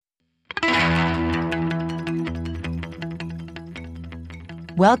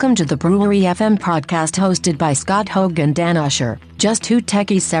Welcome to the Brewery FM podcast hosted by Scott Hogue and Dan Usher. Just two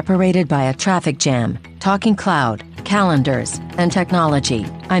techies separated by a traffic jam, talking cloud, calendars, and technology.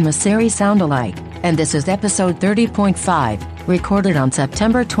 I'm a Siri sound-alike, and this is episode 30.5, recorded on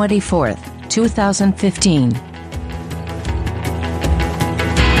September 24th, 2015.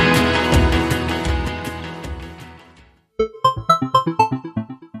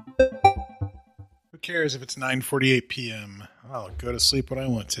 Who cares if it's 9:48 p.m.? I'll go to sleep when I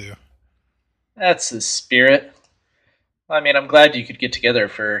want to. That's the spirit. I mean, I'm glad you could get together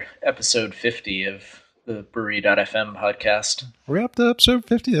for episode 50 of the Brewery.fm podcast. Are we up to episode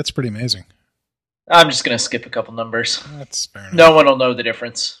 50? That's pretty amazing. I'm just going to skip a couple numbers. That's fair enough. No one will know the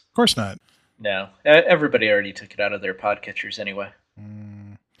difference. Of course not. No. Everybody already took it out of their podcatchers anyway.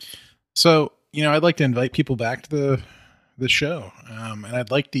 So, I'd like to invite people back to the show. And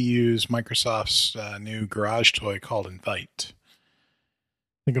I'd like to use Microsoft's new garage toy called Invite.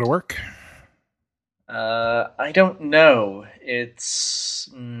 Think it'll work? I don't know. It's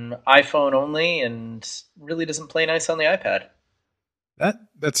iPhone only and really doesn't play nice on the iPad.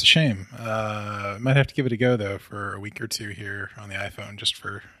 That's a shame. Might have to give it a go, though, for a week or two here on the iPhone, just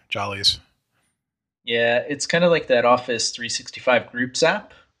for jollies. Yeah, it's kind of like that Office 365 Groups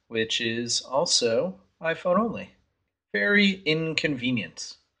app, which is also iPhone only. Very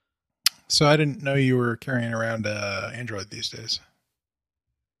inconvenient. So I didn't know you were carrying around Android these days.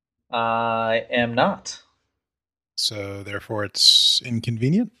 I am not. So therefore it's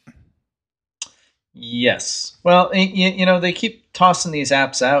inconvenient? Yes. Well, they keep tossing these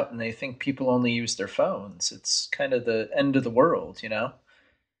apps out and they think people only use their phones. It's kind of the end of the world,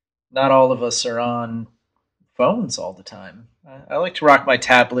 Not all of us are on phones all the time. I like to rock my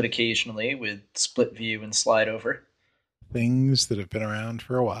tablet occasionally with split view and slide over. Things that have been around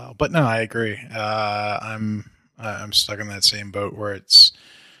for a while. But no, I agree. I'm stuck in that same boat where it's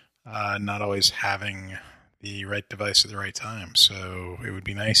not always having the right device at the right time. So it would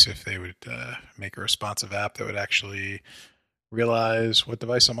be nice if they would make a responsive app that would actually realize what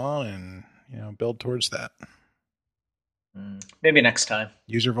device I'm on and build towards that. Maybe next time.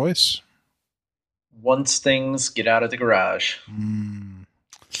 User voice. Once things get out of the garage.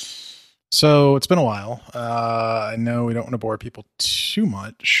 So it's been a while. I know we don't want to bore people too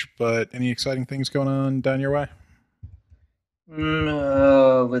much, but any exciting things going on down your way?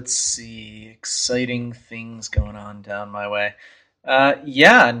 Let's see. Exciting things going on down my way.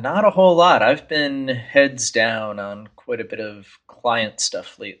 Yeah, not a whole lot. I've been heads down on quite a bit of client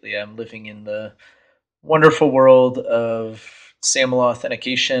stuff lately. I'm living in the wonderful world of SAML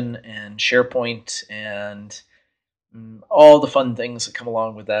authentication and SharePoint and all the fun things that come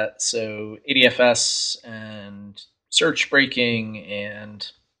along with that. So ADFS and search breaking and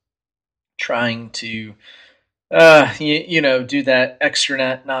trying to, do that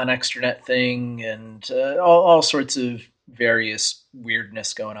extranet, non-extranet thing and all sorts of various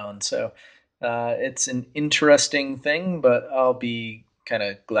weirdness going on. So it's an interesting thing, but I'll be kind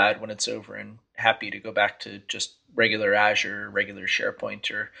of glad when it's over and happy to go back to just regular Azure, regular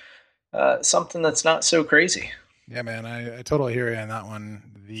SharePoint, or something that's not so crazy. Yeah, man, I totally hear you on that one.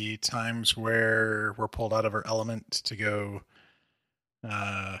 The times where we're pulled out of our element to go,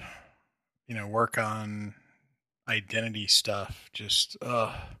 work on identity stuff, just,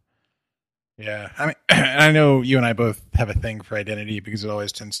 yeah. I mean, I know you and I both have a thing for identity because it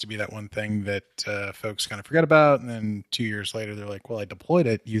always tends to be that one thing that folks kind of forget about. And then 2 years later, they're like, well, I deployed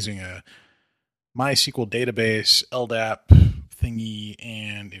it using a MySQL database, LDAP thingy,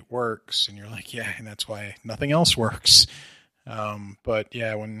 and it works. And you're like, yeah, and that's why nothing else works. But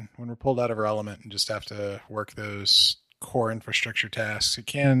yeah, when we're pulled out of our element and just have to work those core infrastructure tasks, it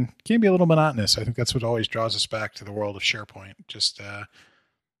can be a little monotonous. I think that's what always draws us back to the world of SharePoint. Just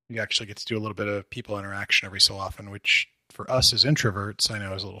you actually get to do a little bit of people interaction every so often, which for us as introverts, I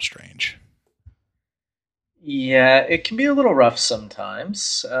know is a little strange. Yeah, it can be a little rough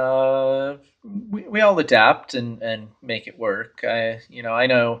sometimes. We all adapt and make it work. I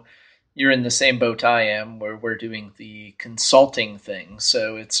know you're in the same boat I am, where we're doing the consulting thing.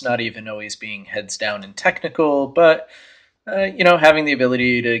 So it's not even always being heads down and technical, but having the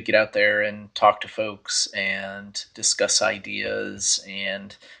ability to get out there and talk to folks and discuss ideas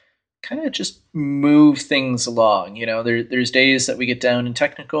and kind of just move things along. There's days that we get down and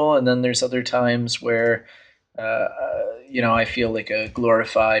technical, and then there's other times where I feel like a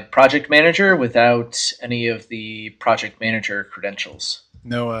glorified project manager without any of the project manager credentials.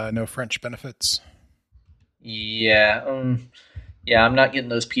 No French benefits. Yeah, I'm not getting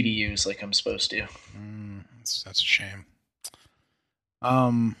those PDUs like I'm supposed to. That's a shame.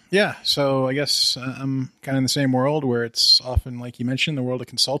 Yeah, so I guess I'm kind of in the same world where it's often, like you mentioned, the world of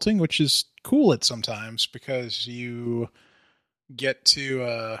consulting, which is cool at sometimes because you get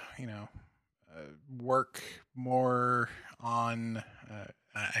to, work more on,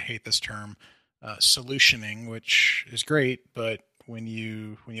 I hate this term, solutioning, which is great, but when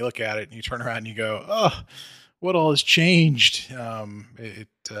you look at it and you turn around and you go, oh, what all has changed? It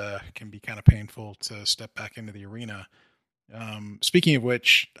can be kind of painful to step back into the arena. Speaking of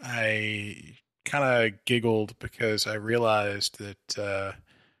which, I kind of giggled because I realized that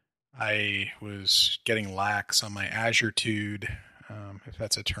I was getting lax on my Azure-tude, if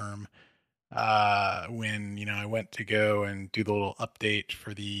that's a term, when I went to go and do the little update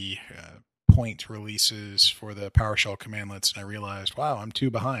for the point releases for the PowerShell commandlets, and I realized, wow, I'm 2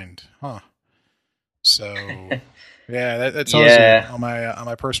 behind, huh? So yeah, that tells you Yeah. on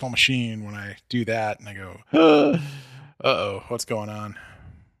my personal machine when I do that, and I go, uh-oh, what's going on?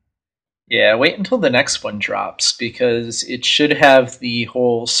 Yeah, wait until the next one drops because it should have the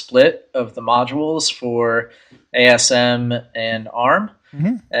whole split of the modules for ASM and ARM.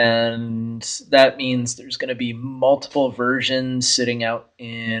 Hmm. And that means there's going to be multiple versions sitting out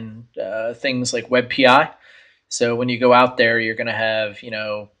in things like WebPI. So when you go out there, you're going to have,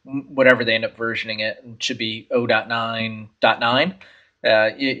 whatever they end up versioning it, it should be 0.9.9.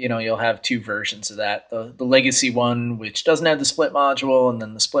 You'll have two versions of that. The legacy one, which doesn't have the split module, and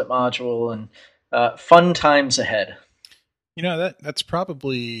then the split module, and fun times ahead. That's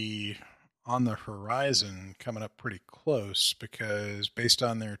probably on the horizon, coming up pretty close, because based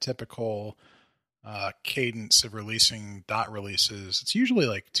on their typical cadence of releasing dot releases, it's usually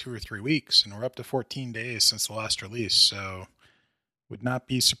like 2 or 3 weeks, and we're up to 14 days since the last release. So, would not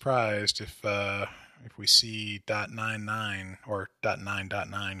be surprised if we see .99 or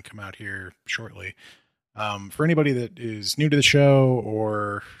 .9.9 come out here shortly. For anybody that is new to the show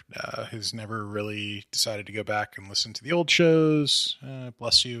or has never really decided to go back and listen to the old shows,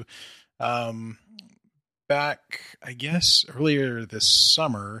 bless you. Um, Back, I guess, earlier this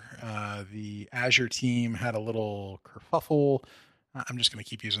summer, the Azure team had a little kerfuffle. I'm just going to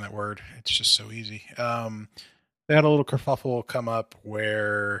keep using that word. It's just so easy. They had a little kerfuffle come up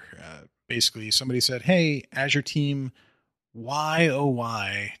where basically somebody said, hey, Azure team, why, oh,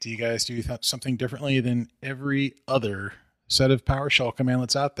 why do you guys do something differently than every other set of PowerShell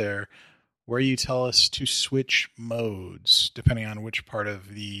commandlets out there where you tell us to switch modes depending on which part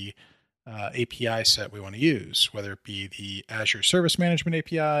of the API set we want to use, whether it be the Azure Service Management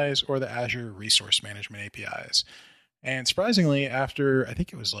APIs or the Azure Resource Management APIs? And surprisingly, after I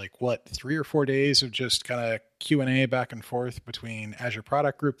think it was like 3 or 4 days of just kind of Q&A back and forth between Azure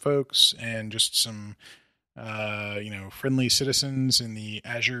Product Group folks and just some friendly citizens in the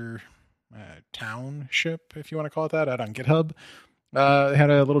Azure township, if you want to call it that, out on GitHub. They had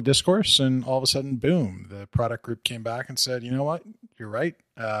a little discourse, and all of a sudden, boom, the product group came back and said, you know what, you're right.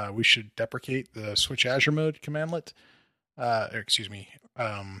 We should deprecate the switch Azure mode commandlet. Excuse me,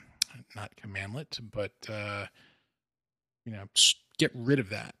 not commandlet, but, get rid of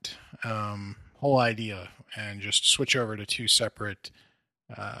that whole idea and just switch over to two separate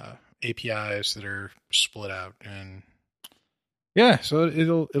APIs that are split out. And yeah, so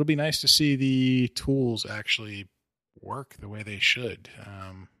it'll be nice to see the tools actually work the way they should.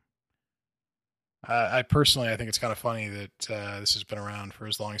 I personally, I think it's kind of funny that this has been around for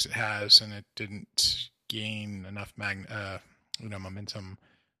as long as it has, and it didn't gain enough momentum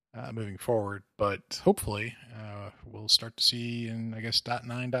moving forward. But hopefully, we'll start to see in, I guess,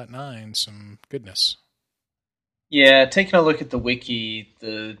 .9.9 some goodness. Yeah, taking a look at the wiki,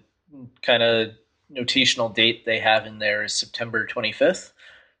 the kind of notational date they have in there is September 25th.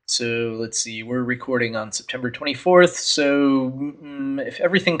 So let's see, we're recording on September 24th. So if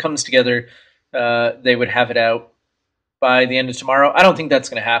everything comes together, they would have it out by the end of tomorrow. I don't think that's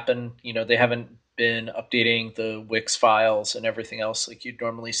going to happen. They haven't been updating the Wix files and everything else like you'd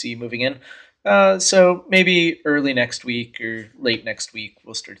normally see moving in. So maybe early next week or late next week,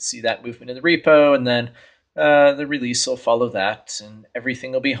 we'll start to see that movement in the repo, and then the release will follow that, and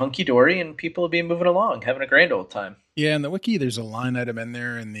everything will be hunky dory, and people will be moving along, having a grand old time. Yeah, in the wiki, there's a line item in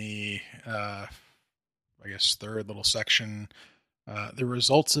there in the, I guess, third little section. The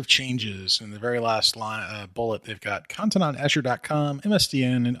results of changes. In the very last line bullet, they've got content on Azure.com,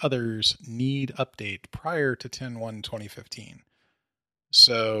 MSDN, and others need update prior to 10/1/2015.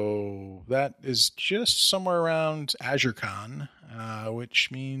 So that is just somewhere around AzureCon, which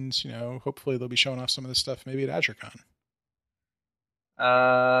means, hopefully they'll be showing off some of this stuff maybe at AzureCon.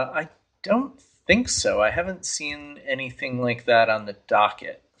 I don't think so. I haven't seen anything like that on the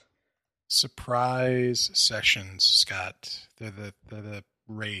docket. Surprise sessions, Scott. They're the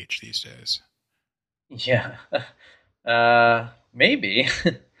rage these days. Yeah. Maybe.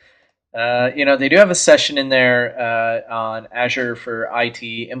 They do have a session in there on Azure for IT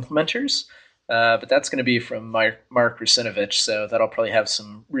implementers, but that's going to be from Mark Rusinovich, so that'll probably have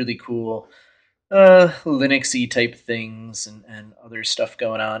some really cool Linux-y type things and other stuff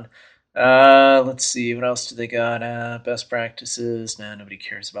going on. Let's see, what else do they got? Best practices. No, nobody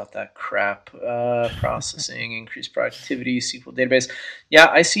cares about that crap. Processing, increased productivity, SQL database. Yeah,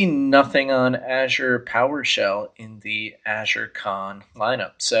 I see nothing on Azure PowerShell in the AzureCon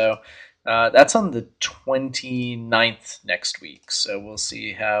lineup. So that's on the 29th next week. So we'll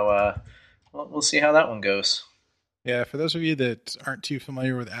see how that one goes. Yeah, for those of you that aren't too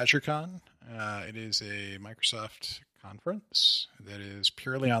familiar with AzureCon, it is a Microsoft conference that is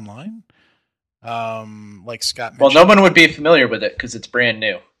purely online. Like Scott mentioned. Well, no one would be familiar with it because it's brand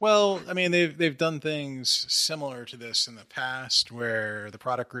new. Well, I mean, they've done things similar to this in the past where the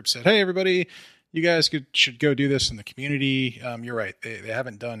product group said, hey, everybody, you guys should go do this in the community. You're right. They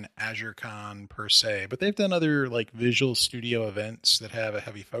haven't done AzureCon per se, but they've done other like Visual Studio events that have a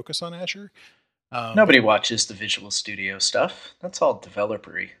heavy focus on Azure. Nobody watches the Visual Studio stuff. That's all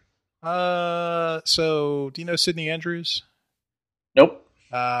developer-y. So do you know Sidney Andrews? Nope.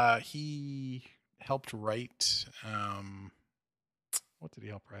 He helped write, what did he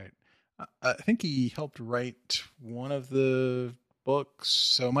help write? I think he helped write one of the books.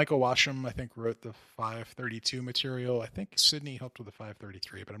 So Michael Washam, I think, wrote the 532 material. I think Sidney helped with the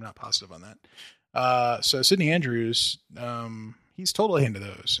 533, but I'm not positive on that. So Sidney Andrews, he's totally into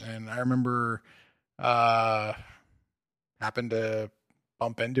those. And I remember, happened to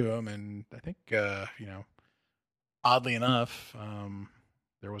bump into him, and I think, oddly enough,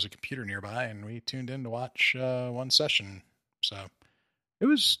 there was a computer nearby, and we tuned in to watch one session. So it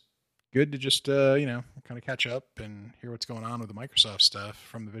was good to just, kind of catch up and hear what's going on with the Microsoft stuff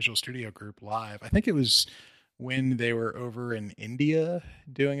from the Visual Studio group live. I think it was when they were over in India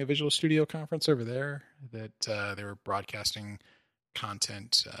doing a Visual Studio conference over there that they were broadcasting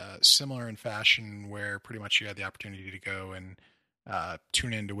content similar in fashion, where pretty much you had the opportunity to go and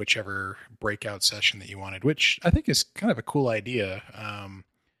tune into whichever breakout session that you wanted, which I think is kind of a cool idea.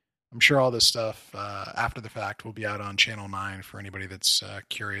 I'm sure all this stuff after the fact will be out on Channel 9 for anybody that's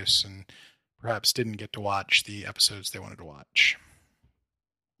curious and perhaps didn't get to watch the episodes they wanted to watch.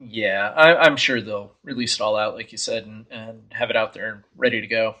 Yeah, I'm sure they'll release it all out, like you said, and have it out there and ready to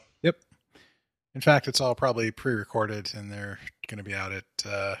go. Yep. In fact, it's all probably pre-recorded, and they're going to be out at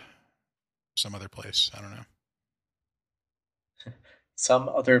some other place. I don't know. Some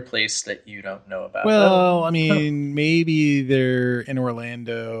other place that you don't know about. Well, I mean, maybe they're in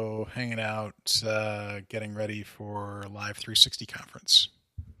Orlando hanging out, getting ready for Live 360 conference.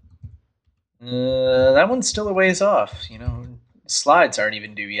 That one's still a ways off. Slides aren't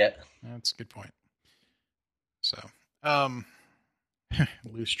even due yet. That's a good point. So,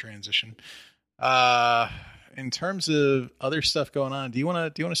 loose transition. In terms of other stuff going on, do you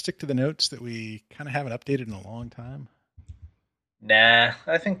want to stick to the notes that we kind of haven't updated in a long time? Nah,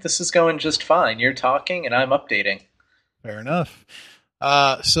 I think this is going just fine. You're talking and I'm updating. Fair enough.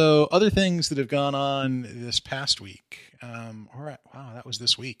 So other things that have gone on this past week. All right. Wow, that was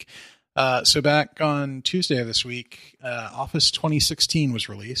this week. So back on Tuesday of this week, Office 2016 was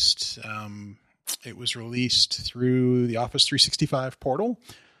released. It was released through the Office 365 portal.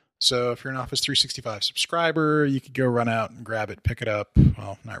 So if you're an Office 365 subscriber, you could go run out and grab it, pick it up.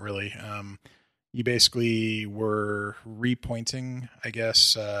 Well, not really. You basically were repointing, I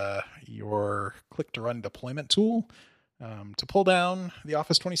guess, your click-to-run deployment tool to pull down the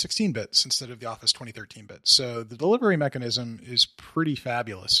Office 2016 bits instead of the Office 2013 bits. So the delivery mechanism is pretty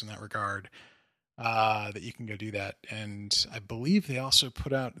fabulous in that regard, that you can go do that. And I believe they also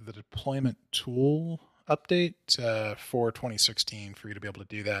put out the deployment tool update for 2016 for you to be able to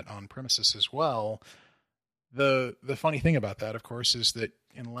do that on premises as well. The funny thing about that, of course, is that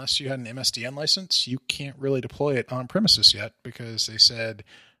unless you had an MSDN license, you can't really deploy it on premises yet because they said,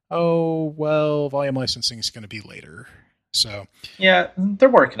 oh, well, volume licensing is going to be later. So yeah, they're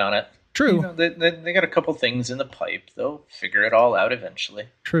working on it. True. They got a couple things in the pipe. They'll figure it all out eventually.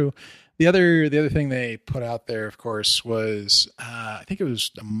 True. The other thing they put out there, of course, was I think it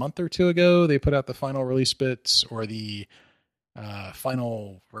was a month or two ago, they put out the final release bits or the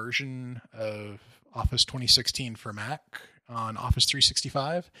final version of Office 2016 for Mac on Office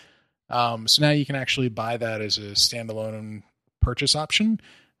 365. So now you can actually buy that as a standalone purchase option.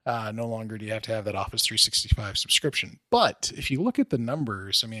 No longer do you have to have that Office 365 subscription. But if you look at the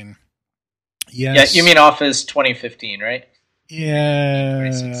numbers, I mean, yes. Yeah, you mean Office 2015, right? Yeah.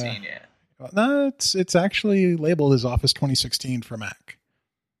 2016, yeah. No, it's actually labeled as Office 2016 for Mac.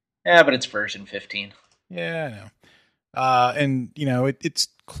 Yeah, but it's version 15. Yeah, I know. And it's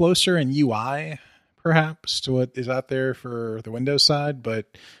closer in UI perhaps to what is out there for the Windows side, but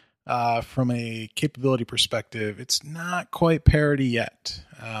from a capability perspective, it's not quite parity yet.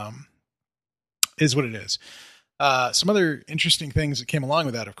 Is what it is. Some other interesting things that came along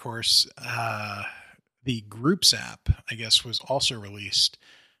with that, of course, the Groups app, I guess, was also released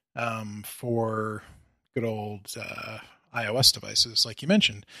for good old iOS devices, like you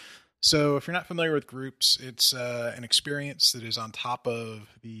mentioned. So if you're not familiar with Groups, it's an experience that is on top of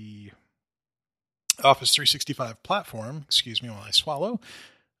the Office 365 platform, excuse me while I swallow,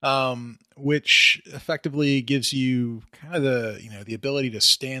 which effectively gives you kind of the ability to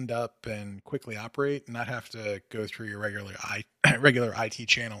stand up and quickly operate and not have to go through your regular IT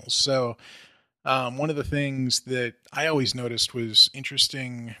channels. So one of the things that I always noticed was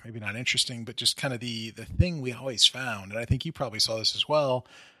interesting, maybe not interesting, but just kind of the thing we always found, and I think you probably saw this as well,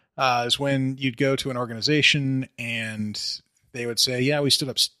 is when you'd go to an organization and they would say, yeah, we stood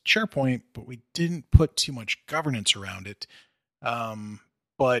up SharePoint, but we didn't put too much governance around it.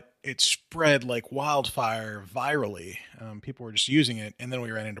 But it spread like wildfire virally. People were just using it, and then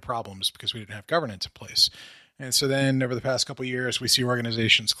we ran into problems because we didn't have governance in place. And so then over the past couple of years, we see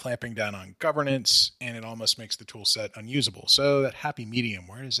organizations clamping down on governance, and it almost makes the tool set unusable. So that happy medium,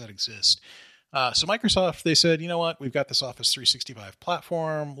 where does that exist? So Microsoft, they said, you know what, we've got this Office 365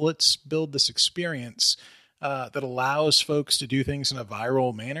 platform. Let's build this experience that allows folks to do things in a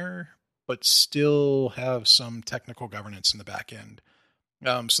viral manner, but still have some technical governance in the back end.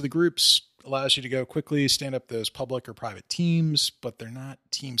 So the Groups allows you to go quickly stand up those public or private teams, but they're not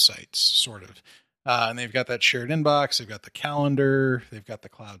team sites, sort of. And they've got that shared inbox. They've got the calendar. They've got the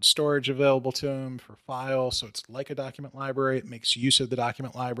cloud storage available to them for files. So it's like a document library. It makes use of the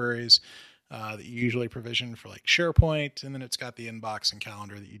document libraries that you usually provision for like SharePoint. And then it's got the inbox and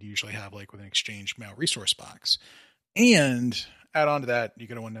calendar that you'd usually have like with an Exchange mail resource box. And add on to that, you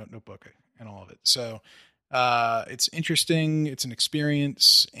get a OneNote notebook and all of it. So it's interesting. It's an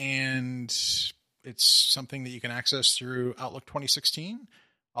experience, and it's something that you can access through Outlook 2016,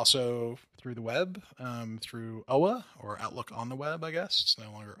 also through the web, through OA or Outlook on the web, I guess. It's no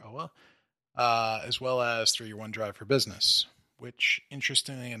longer OA, as well as through your OneDrive for Business, which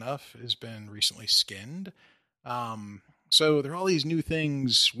interestingly enough has been recently skinned. So there are all these new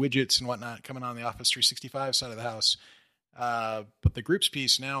things, widgets and whatnot coming on the Office 365 side of the house. But the Groups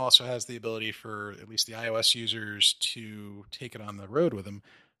piece now also has the ability for at least the iOS users to take it on the road with them.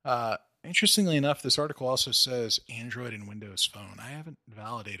 Interestingly enough, this article also says Android and Windows Phone. I haven't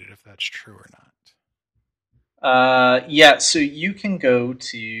validated if that's true or not. Yeah, so you can go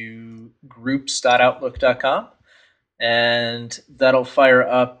to groups.outlook.com, and that'll fire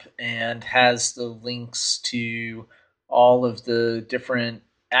up and has the links to all of the different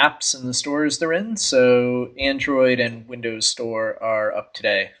apps and the stores they're in. So Android and Windows Store are up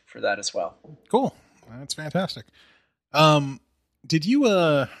today for that as well. Cool. That's fantastic. Did you,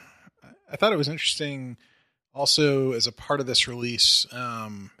 I thought it was interesting also as a part of this release,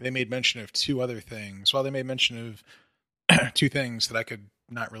 they made mention of two other things. Well, they made mention of two things that I could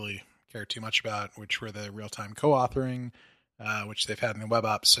not really care too much about, which were the real-time co-authoring, which they've had in the web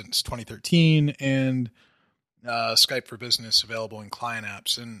app since 2013, and Skype for Business available in client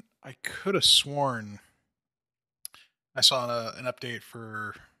apps. And I could have sworn I saw an update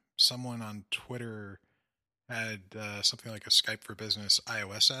for someone on Twitter had something like a Skype for Business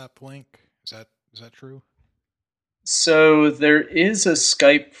iOS app link. Is that true? So there is a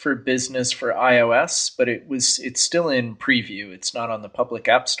Skype for Business for iOS, but it's still in preview. It's not on the public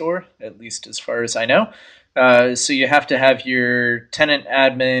app store, at least as far as I know. So you have to have your tenant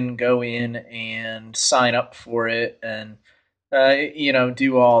admin go in and sign up for it and,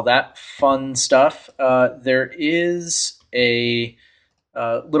 do all that fun stuff. There is a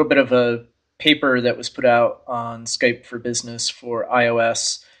little bit of a paper that was put out on Skype for Business for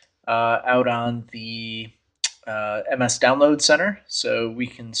iOS out on the MS Download Center. So we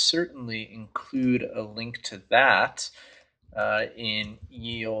can certainly include a link to that in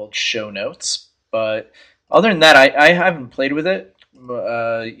ye old show notes. But other than that, I haven't played with it.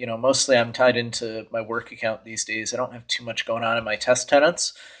 Mostly I'm tied into my work account these days. I don't have too much going on in my test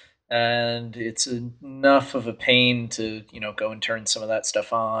tenants, and it's enough of a pain to, go and turn some of that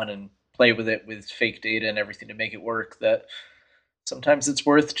stuff on and play with it with fake data and everything to make it work, that sometimes it's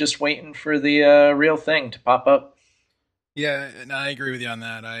worth just waiting for the real thing to pop up. Yeah, and I agree with you on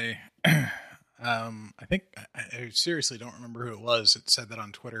that. I think I seriously don't remember who it was that said that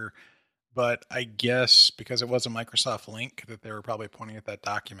on Twitter, but I guess because it was a Microsoft link that they were probably pointing at that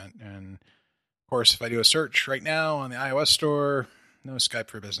document. And of course, if I do a search right now on the iOS store, no Skype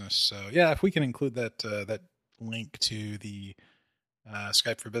for Business. So yeah, if we can include that link to the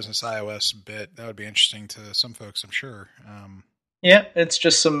Skype for Business iOS bit, that would be interesting to some folks, I'm sure. Yeah, it's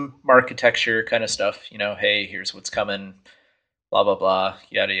just some architecture kind of stuff. Hey, here's what's coming, blah blah blah,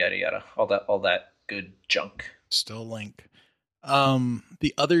 yada yada yada, all that good junk. Still link.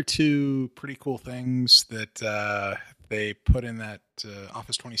 The other two pretty cool things that they put in that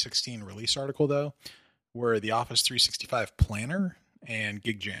Office 2016 release article, though, were the Office 365 Planner and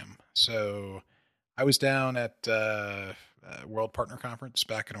GigJam. So I was down at World Partner Conference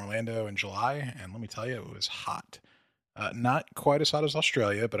back in Orlando in July, and let me tell you, it was hot. Not quite as hot as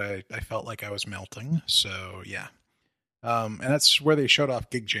Australia, but I felt like I was melting. So yeah. And that's where they showed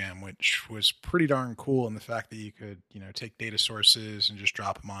off GigJam, which was pretty darn cool in the fact that you could, take data sources and just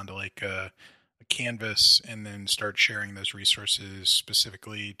drop them onto like a canvas and then start sharing those resources,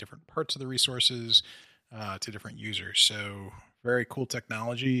 specifically different parts of the resources, to different users. So very cool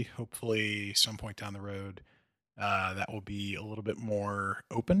technology. Hopefully some point down the road, that will be a little bit more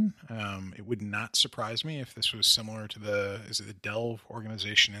open. It would not surprise me if this was similar to the Delve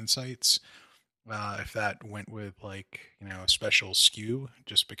Organization Insights. If that went with a special SKU,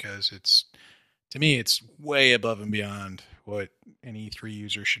 just because to me, it's way above and beyond what an E3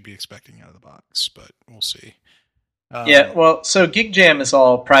 user should be expecting out of the box, but we'll see. Yeah, well, so GigJam is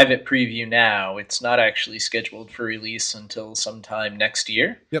all private preview now. It's not actually scheduled for release until sometime next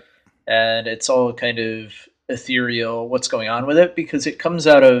year. Yep. And it's all kind of ethereal what's going on with it because it comes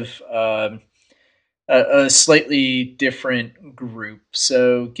out of a slightly different group.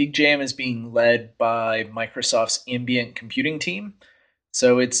 So GigJam is being led by Microsoft's ambient computing team.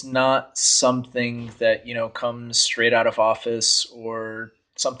 So it's not something that, comes straight out of Office or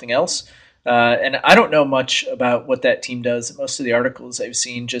something else. And I don't know much about what that team does. Most of the articles I've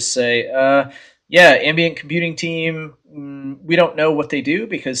seen just say, ambient computing team, we don't know what they do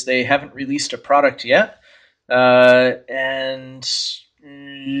because they haven't released a product yet. And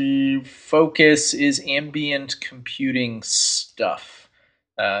focus is ambient computing stuff,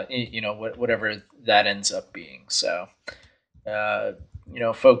 whatever that ends up being. So,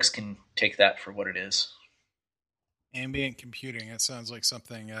 folks can take that for what it is. Ambient computing. That sounds like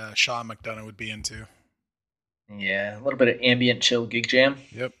something Sean McDonough would be into. Yeah, a little bit of ambient chill GigJam.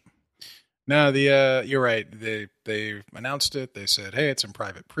 Yep. No, you're right. They announced it. They said, "Hey, it's in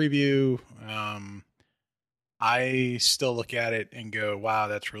private preview." I still look at it and go, "Wow,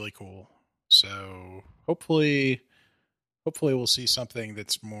 that's really cool." So hopefully we'll see something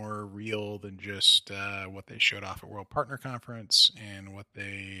that's more real than just what they showed off at World Partner Conference and what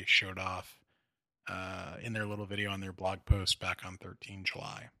they showed off in their little video on their blog post back on 13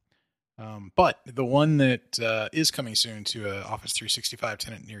 July. But the one that is coming soon to an Office 365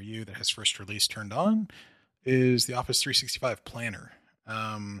 tenant near you that has first release turned on is the Office 365 Planner.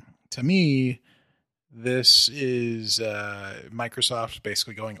 To me, this is Microsoft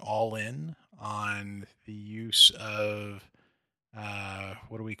basically going all in on the use of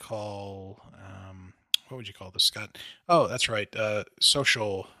what would you call this, Scott? Oh, that's right.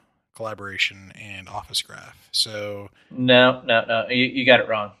 Social collaboration and Office Graph. So no, you got it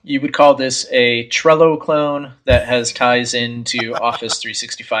wrong. You would call this a Trello clone that has ties into Office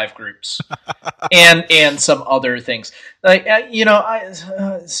 365 groups and some other things. Like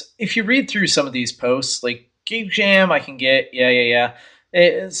if you read through some of these posts, like GigJam, I can get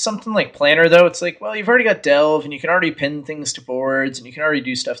It's something like Planner though. It's like, well, you've already got Delve and you can already pin things to boards and you can already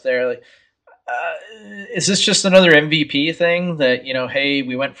do stuff there. Like, is this just another MVP thing that, hey,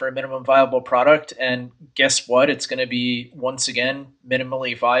 we went for a minimum viable product and guess what? It's going to be once again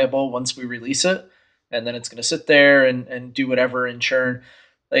minimally viable once we release it. And then it's going to sit there and do whatever and churn.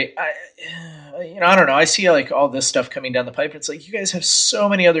 Like, I don't know. I see like all this stuff coming down the pipe. It's like, you guys have so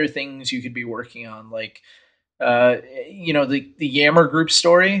many other things you could be working on. Like, the Yammer Group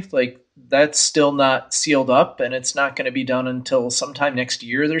story, like that's still not sealed up and it's not going to be done until sometime next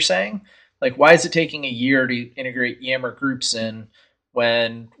year, they're saying. Like, why is it taking a year to integrate Yammer Groups in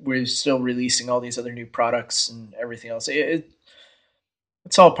when we're still releasing all these other new products and everything else?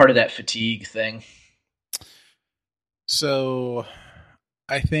 It's all part of that fatigue thing. So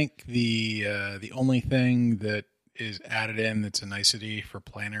I think the only thing that is added in that's a nicety for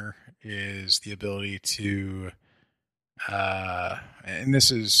Planner is the ability to, and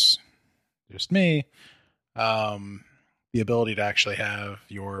this is just me, the ability to actually have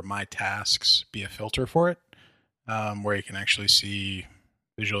your My Tasks be a filter for it, where you can actually see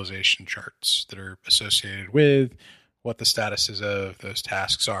visualization charts that are associated with what the statuses of those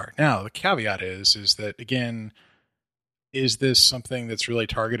tasks are. Now, the caveat is that, again, is this something that's really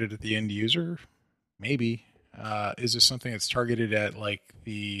targeted at the end user? Maybe. Is this something that's targeted at like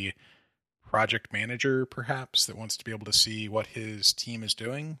the project manager, perhaps, that wants to be able to see what his team is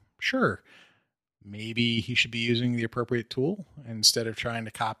doing? Sure. Maybe he should be using the appropriate tool instead of trying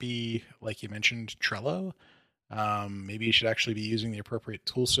to copy, like you mentioned, Trello. Maybe you should actually be using the appropriate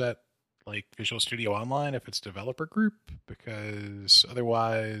tool set like Visual Studio Online if it's developer group, because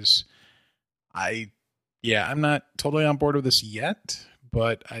otherwise I'm not totally on board with this yet,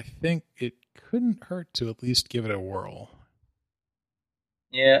 but I think it couldn't hurt to at least give it a whirl.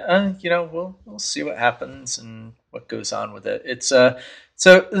 Yeah, we'll see what happens and what goes on with it. It's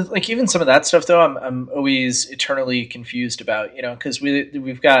like even some of that stuff though, I'm always eternally confused about, because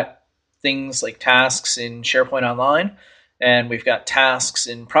we've got things like tasks in SharePoint Online, and we've got tasks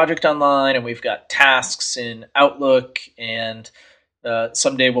in Project Online, and we've got tasks in Outlook, and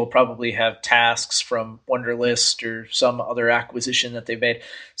someday we'll probably have tasks from Wunderlist or some other acquisition that they've made.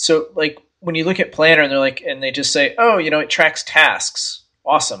 So like when you look at Planner and they just say, oh, it tracks tasks.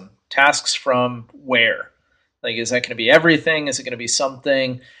 Awesome. Tasks from where? Like, is that going to be everything? Is it going to be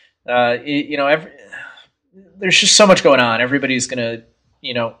something? There's just so much going on. Everybody's going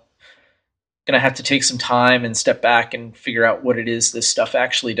to have to take some time and step back and figure out what it is this stuff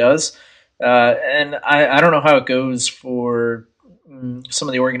actually does. And I don't know how it goes for some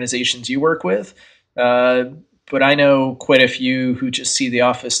of the organizations you work with, but I know quite a few who just see the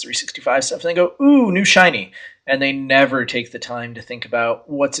Office 365 stuff and they go, ooh, new shiny. And they never take the time to think about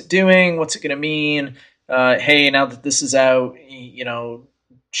what's it doing, what's it going to mean. Hey, now that this is out,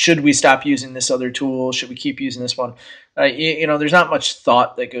 should we stop using this other tool? Should we keep using this one? There's not much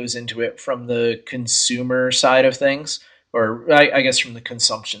thought that goes into it from the consumer side of things, or I guess from the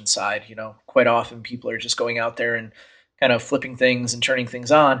consumption side. Quite often people are just going out there and kind of flipping things and turning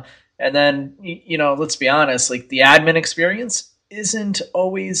things on. And then, let's be honest, like the admin experience isn't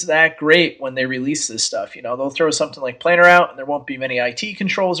always that great when they release this stuff. They'll throw something like Planner out and there won't be many IT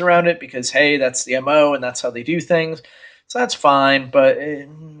controls around it because, hey, that's the MO and that's how they do things. So that's fine. But,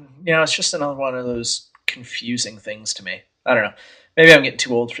 it's just another one of those confusing things to me. I don't know. Maybe I'm getting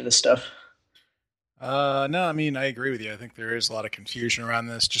too old for this stuff. No, I mean, I agree with you. I think there is a lot of confusion around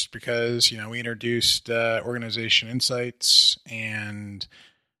this just because, we introduced Organization Insights, and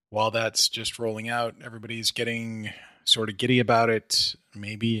while that's just rolling out, everybody's getting sort of giddy about it.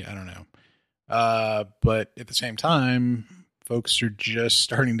 Maybe, I don't know. But at the same time, folks are just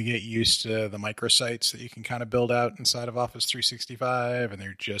starting to get used to the microsites that you can kind of build out inside of Office 365, and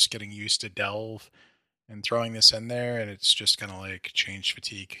they're just getting used to Delve and throwing this in there, and it's just kind of like change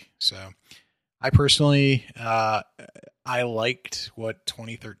fatigue. So I personally, I liked what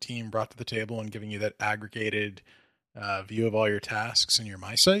 2013 brought to the table and giving you that aggregated view of all your tasks in your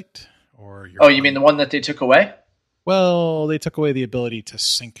MySite. You mean the one that they took away? Well, they took away the ability to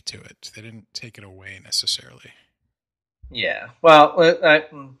sync to it. They didn't take it away necessarily. Yeah. Well,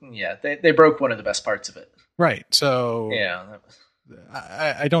 they broke one of the best parts of it. Right. So yeah,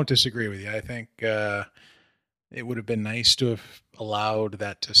 I don't disagree with you. I think it would have been nice to have allowed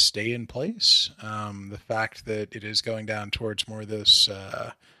that to stay in place. The fact that it is going down towards more of this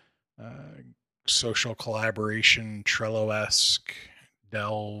social collaboration, Trello-esque,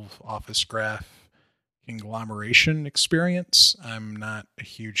 Delve, Office Graph conglomeration experience, I'm not a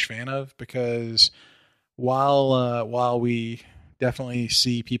huge fan of, because while we definitely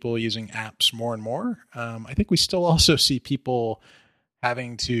see people using apps more and more, I think we still also see people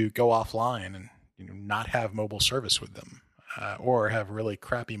having to go offline and not have mobile service with them, or have really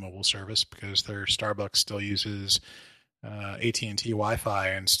crappy mobile service because their Starbucks still uses AT&T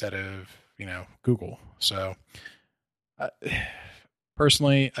Wi-Fi instead of Google. So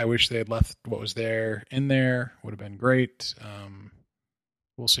personally, I wish they had left what was there in there. Would have been great.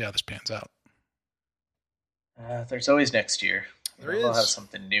 We'll see how this pans out. There's always next year. We'll have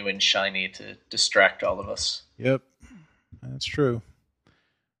something new and shiny to distract all of us. Yep, that's true.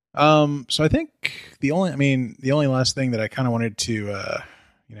 So I think the only last thing that I kind of wanted to,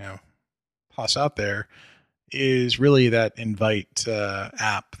 toss out there is really that Invite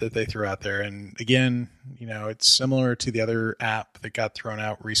app that they threw out there. And again, it's similar to the other app that got thrown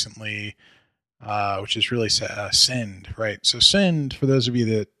out recently, which is really Send, right? So Send, for those of you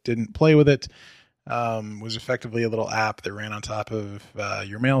that didn't play with it, was effectively a little app that ran on top of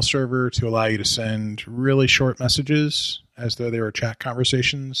your mail server to allow you to send really short messages as though they were chat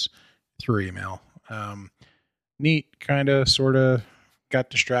conversations through email. Neat, kind of, sort of got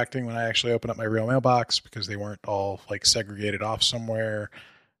distracting when I actually opened up my real mailbox because they weren't all like segregated off somewhere.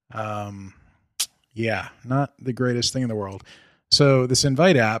 Yeah, not the greatest thing in the world. So this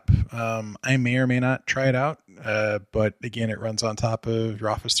Invite app, I may or may not try it out, but again, it runs on top of your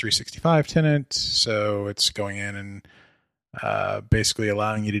Office 365 tenant, so it's going in and basically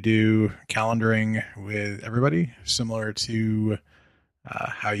allowing you to do calendaring with everybody, similar to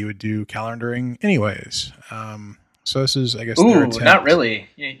how you would do calendaring anyways. So this is, I guess, their Ooh, attempt. not really.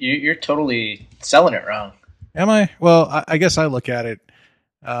 You're totally selling it wrong. Am I? Well, I guess I look at it.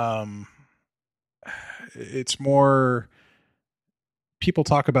 It's more, people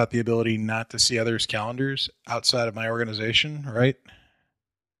talk about the ability not to see others' calendars outside of my organization, right?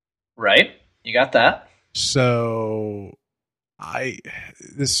 Right? You got that? So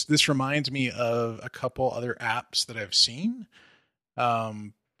this reminds me of a couple other apps that I've seen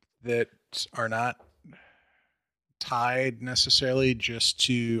that are not tied necessarily just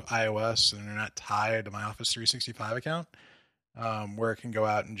to iOS, and they're not tied to my Office 365 account, where it can go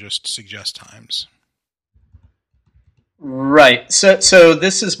out and just suggest times. Right. So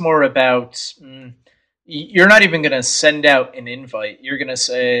this is more about you're not even going to send out an invite. You're going to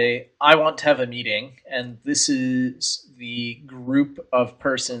say, I want to have a meeting, and this is the group of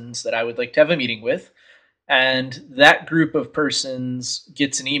persons that I would like to have a meeting with. And that group of persons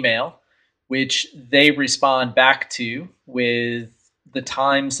gets an email, which they respond back to with the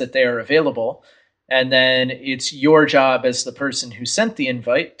times that they are available. And then it's your job as the person who sent the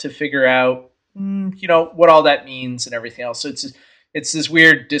invite to figure out, what all that means and everything else. So it's this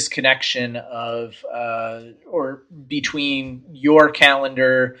weird disconnection of or between your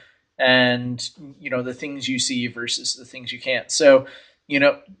calendar and the things you see versus the things you can't. So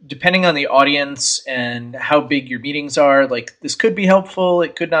depending on the audience and how big your meetings are, like this could be helpful,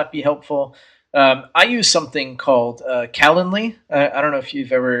 it could not be helpful. I use something called Calendly. I don't know if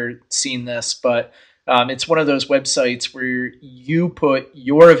you've ever seen this, but it's one of those websites where you put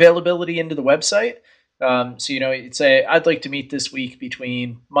your availability into the website. So, you'd say, I'd like to meet this week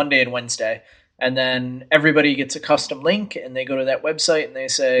between Monday and Wednesday. And then everybody gets a custom link and they go to that website and they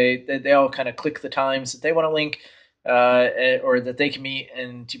say that they all kind of click the times that they want to link or that they can meet,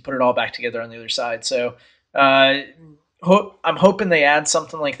 and you put it all back together on the other side. So I'm hoping they add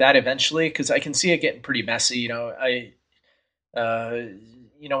something like that eventually, because I can see it getting pretty messy. When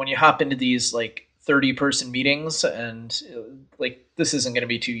you hop into these like 30-person meetings, and like this isn't going to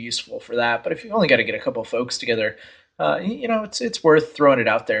be too useful for that. But if you only got to get a couple of folks together, it's worth throwing it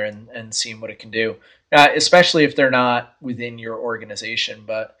out there and seeing what it can do, especially if they're not within your organization.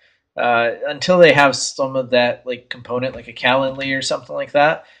 But until they have some of that like component, like a Calendly or something like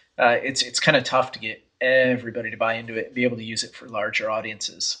that, it's kind of tough to get everybody to buy into it and be able to use it for larger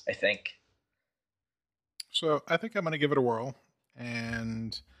audiences, I think. So I think I'm going to give it a whirl,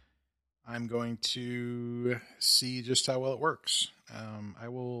 and I'm going to see just how well it works. I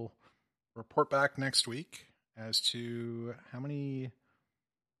will report back next week as to how many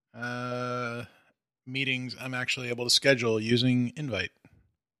meetings I'm actually able to schedule using Invite.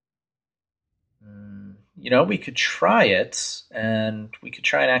 We could try it, and we could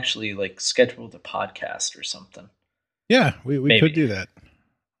try and actually like schedule the podcast or something. Yeah, we could do that.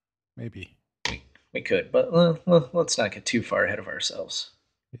 Maybe. We could, but let's not get too far ahead of ourselves.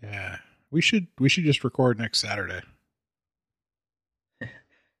 Yeah. We should just record next Saturday.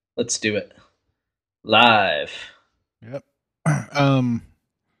 Let's do it. Live. Yep.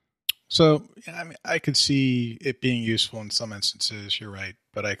 So I mean, I could see it being useful in some instances, you're right,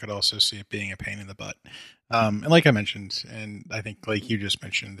 but I could also see it being a pain in the butt. And like I mentioned, and I think like you just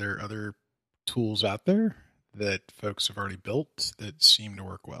mentioned, there are other tools out there that folks have already built that seem to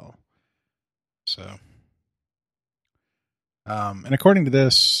work well. So, and according to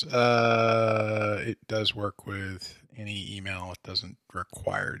this, it does work with any email. It doesn't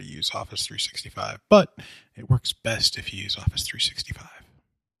require to use Office 365, but it works best if you use Office 365.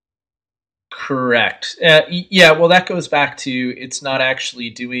 Correct. Yeah, well, that goes back to it's not actually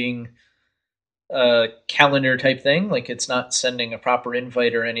doing a calendar type thing. Like it's not sending a proper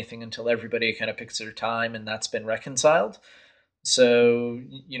invite or anything until everybody kind of picks their time and that's been reconciled. So,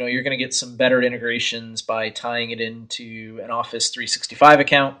 you're going to get some better integrations by tying it into an Office 365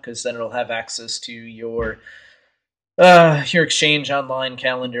 account, because then it'll have access to your Exchange Online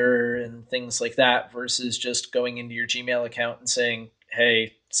calendar and things like that, versus just going into your Gmail account and saying,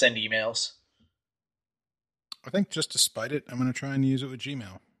 hey, send emails. I think just to spite it, I'm going to try and use it with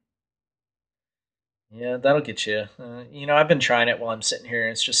Gmail. Yeah, that'll get you. I've been trying it while I'm sitting here,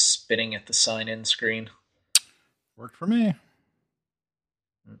 and it's just spinning at the sign-in screen. Worked for me.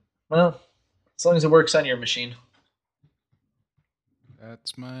 Well, as long as it works on your machine.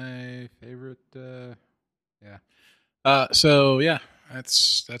 That's my favorite. Yeah. So yeah,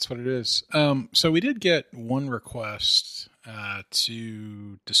 that's what it is. So we did get one request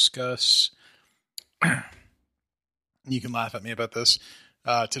to discuss. You can laugh at me about this.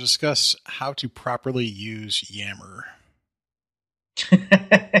 To discuss how to properly use Yammer.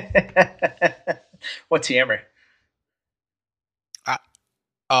 What's Yammer?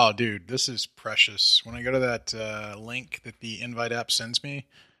 Oh, dude, this is precious. When I go to that link that the invite app sends me,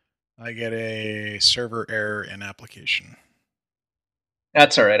 I get a server error in application.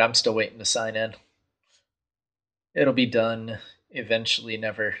 That's all right. I'm still waiting to sign in. It'll be done eventually.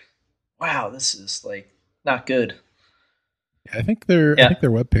 Never. Wow, this is like not good. Yeah, I think their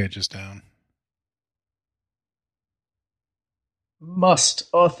webpage is down. Must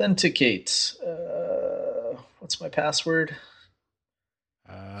authenticate. What's my password?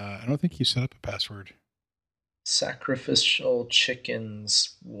 I don't think you set up a password. Sacrificial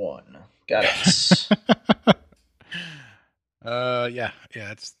chickens 1. Got it. Yeah,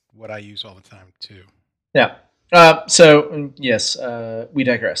 it's what I use all the time too. Yeah. Yes, we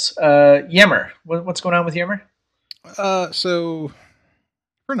digress. Yammer. What's going on with Yammer? So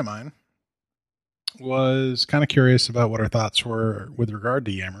a friend of mine was kind of curious about what our thoughts were with regard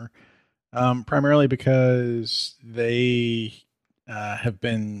to Yammer, primarily because they have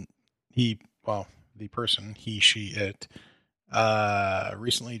been the person, he, she, it,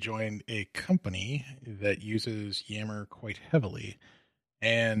 recently joined a company that uses Yammer quite heavily.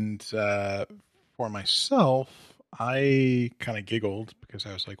 And for myself, I kind of giggled because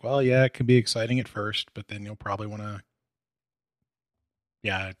I was like, well, yeah, it can be exciting at first, but then you'll probably want to,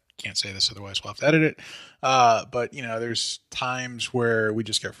 I can't say this, otherwise we'll have to edit it. But, there's times where we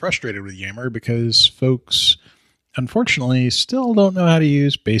just get frustrated with Yammer because folks, unfortunately, still don't know how to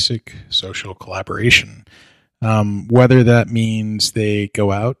use basic social collaboration. Whether that means they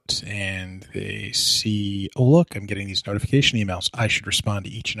go out and they see, oh, look, I'm getting these notification emails. I should respond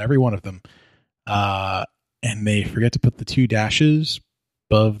to each and every one of them. And they forget to put the 2 dashes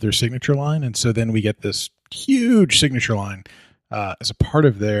above their signature line. And so then we get this huge signature line as a part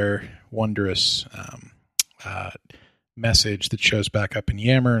of their wondrous message that shows back up in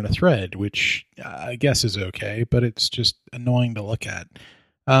Yammer in a thread, which I guess is okay, but it's just annoying to look at.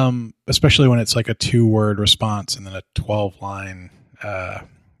 Especially when it's like a 2-word response and then a 12-line,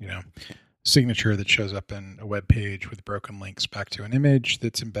 signature that shows up in a web page with broken links back to an image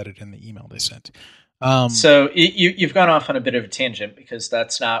that's embedded in the email they sent. So you've gone off on a bit of a tangent because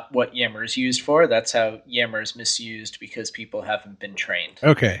that's not what Yammer is used for. That's how Yammer is misused because people haven't been trained.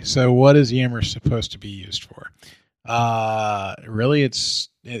 Okay, so what is Yammer supposed to be used for? Really, it's,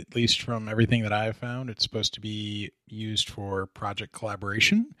 at least from everything that I've found, it's supposed to be used for project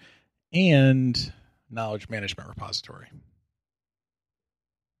collaboration and knowledge management repository.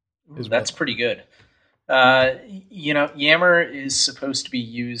 That's pretty good. Yammer is supposed to be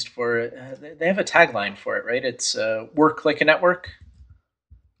used for, they have a tagline for it, right? It's work like a network.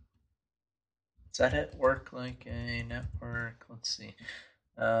 Is that it? Work like a network. Let's see.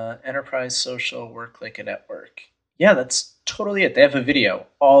 Enterprise social, work like a network. Yeah, that's totally it. They have a video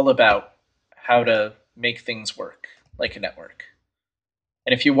all about how to make things work like a network.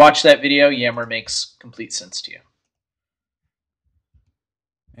 And if you watch that video, Yammer makes complete sense to you.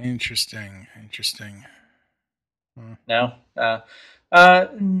 Interesting. No?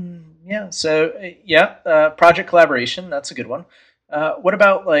 Yeah, so, project collaboration, that's a good one. What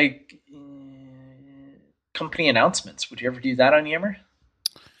about, company announcements? Would you ever do that on Yammer?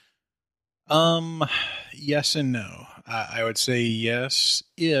 Yes and no. I would say yes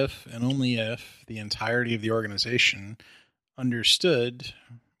if and only if the entirety of the organization understood,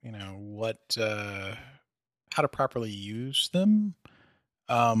 what, how to properly use them,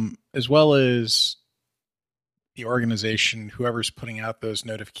 as well as the organization, whoever's putting out those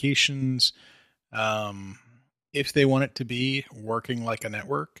notifications, if they want it to be working like a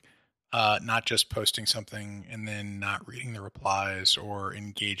network, not just posting something and then not reading the replies or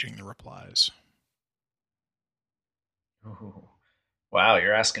engaging the replies. Ooh. Wow,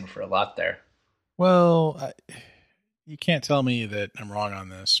 you're asking for a lot there. Well, you can't tell me that I'm wrong on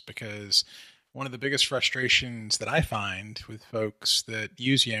this, because one of the biggest frustrations that I find with folks that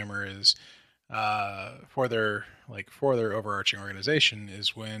use Yammer is for their overarching organization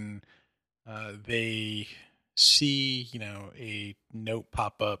is when they see, a note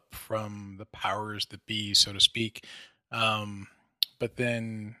pop up from the powers that be, so to speak, but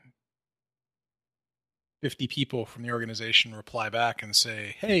then 50 people from the organization reply back and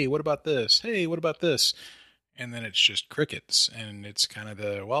say, hey, what about this? Hey, what about this? And then it's just crickets. And it's kind of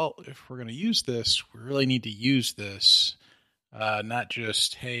if we're going to use this, we really need to use this, not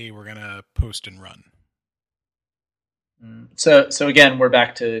just, hey, we're going to post and run. So again, we're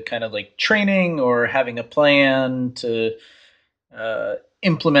back to kind of like training or having a plan to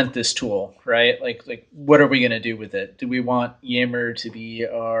implement this tool, right? Like what are we going to do with it? Do we want Yammer to be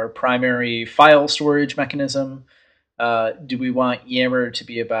our primary file storage mechanism? Do we want Yammer to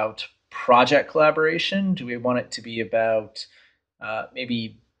be about project collaboration? Do we want it to be about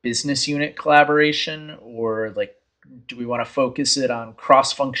maybe business unit collaboration, or like do we want to focus it on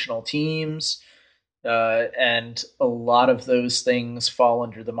cross-functional teams? And a lot of those things fall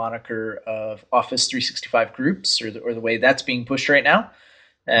under the moniker of Office 365 groups, or the way that's being pushed right now.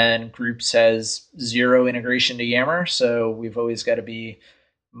 And groups has zero integration to Yammer, so we've always got to be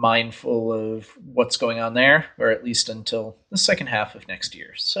mindful of what's going on there, or at least until the second half of next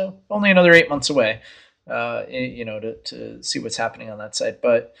year. So only another 8 months away, to see what's happening on that side.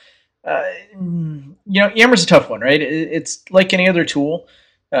 But Yammer's a tough one, right? It's like any other tool.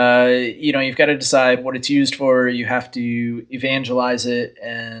 You've got to decide what it's used for. You have to evangelize it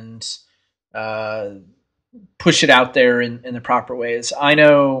and push it out there in the proper ways. I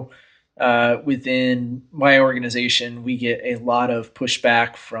know within my organization, we get a lot of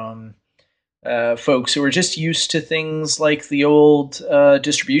pushback from folks who are just used to things like the old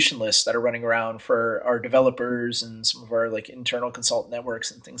distribution lists that are running around for our developers and some of our like internal consultant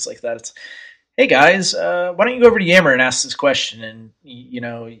networks and things like that. It's, hey guys, why don't you go over to Yammer and ask this question? And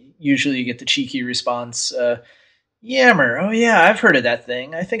usually you get the cheeky response, Yammer, oh yeah, I've heard of that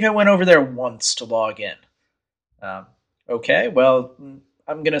thing. I think I went over there once to log in. Okay, well,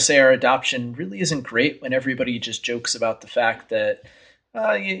 I'm going to say our adoption really isn't great when everybody just jokes about the fact that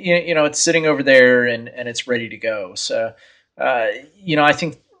it's sitting over there and it's ready to go. So, I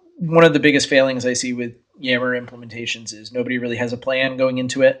think one of the biggest failings I see with Yammer implementations is nobody really has a plan going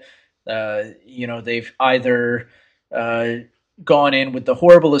into it. They've either gone in with the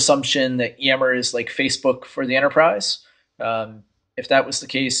horrible assumption that Yammer is like Facebook for the enterprise. If that was the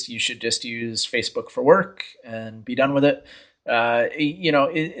case, you should just use Facebook for work and be done with it.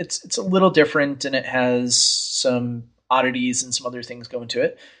 It's a little different, and it has some oddities and some other things go into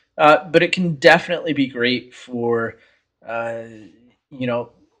it. But it can definitely be great for, like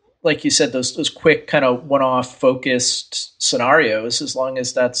you said, those quick kind of one-off focused scenarios, as long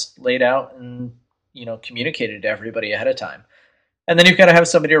as that's laid out and, communicated to everybody ahead of time. And then you've got to have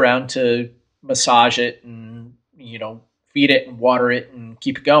somebody around to massage it and, feed it and water it and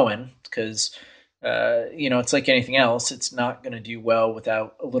keep it going, because it's like anything else. It's not going to do well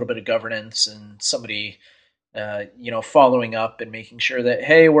without a little bit of governance and somebody, following up and making sure that,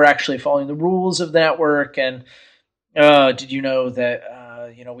 hey, we're actually following the rules of the network. And did you know that,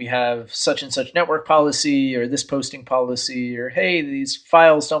 we have such and such network policy, or this posting policy, or, hey, these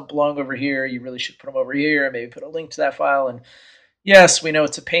files don't belong over here. You really should put them over here, and maybe put a link to that file. And yes, we know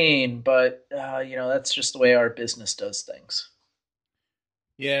it's a pain, but, that's just the way our business does things.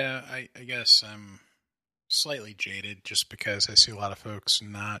 Yeah, I guess I'm slightly jaded just because I see a lot of folks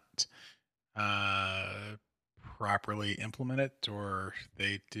not properly implement it, or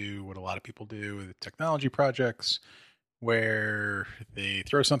they do what a lot of people do with technology projects, where they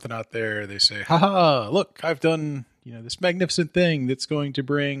throw something out there, they say, haha, look, I've done this magnificent thing that's going to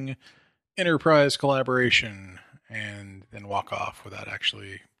bring enterprise collaboration, and then walk off without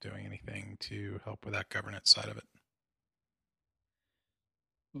actually doing anything to help with that governance side of it.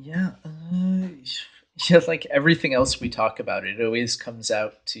 Yeah, like everything else we talk about, it always comes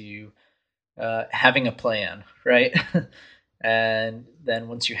out to having a plan, right? And then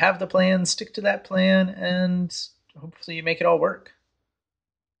once you have the plan, stick to that plan, and hopefully you make it all work.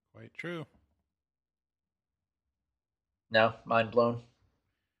 Quite true. No, mind blown.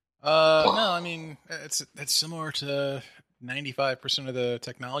 No, I mean, it's similar to 95% of the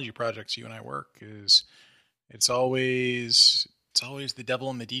technology projects you and I work. It's always the devil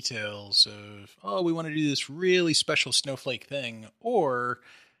in the details of, oh, we want to do this really special snowflake thing, or,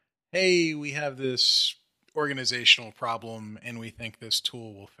 hey, we have this organizational problem and we think this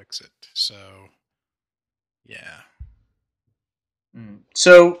tool will fix it. So, yeah.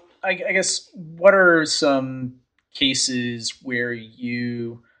 So I guess, what are some cases where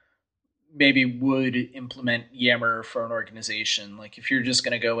you maybe would implement Yammer for an organization? Like, if you're just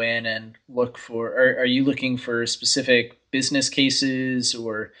going to go in and look for, are you looking for specific business cases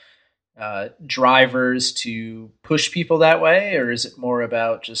or drivers to push people that way? Or is it more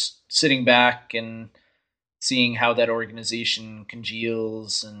about just sitting back and seeing how that organization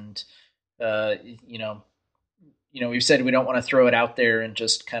congeals? And, we've said we don't want to throw it out there and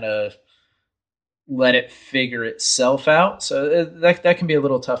just kind of let it figure itself out. So that can be a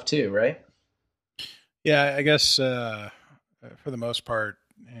little tough too, right? Yeah, I guess for the most part,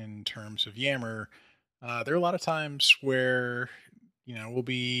 in terms of Yammer, there are a lot of times where, we'll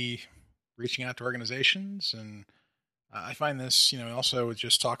be reaching out to organizations, and I find this, also with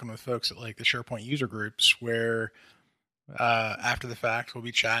just talking with folks at like the SharePoint user groups where after the fact we'll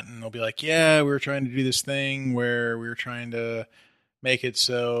be chatting, they'll be like, yeah, we were trying to do this thing where we were trying to make it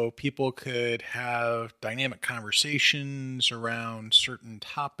so people could have dynamic conversations around certain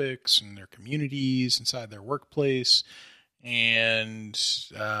topics in their communities, inside their workplace. And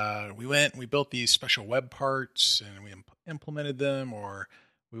we went and we built these special web parts and we implemented them, or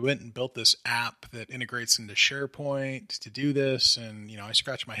we went and built this app that integrates into SharePoint to do this. And, I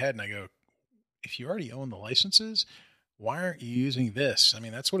scratch my head and I go, if you already own the licenses, why aren't you using this? I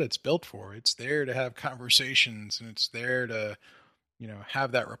mean, that's what it's built for. It's there to have conversations, and it's there to,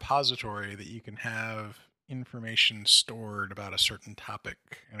 have that repository that you can have information stored about a certain topic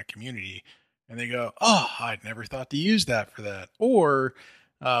in a community. And they go, oh, I'd never thought to use that for that. Or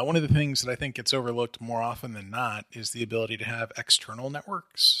one of the things that I think gets overlooked more often than not is the ability to have external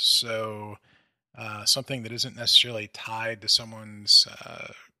networks. So something that isn't necessarily tied to someone's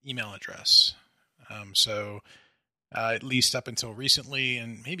email address. So at least up until recently,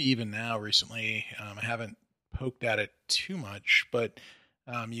 and maybe even now recently, I haven't poked at it too much, but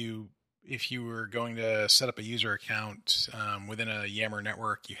if you were going to set up a user account within a Yammer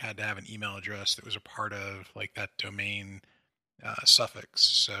network, you had to have an email address that was a part of like that domain suffix.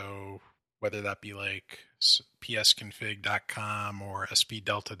 So whether that be like psconfig.com or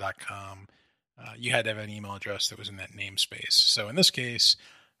spdelta.com, you had to have an email address that was in that namespace. So in this case,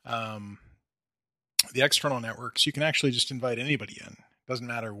 the external networks, you can actually just invite anybody in. Doesn't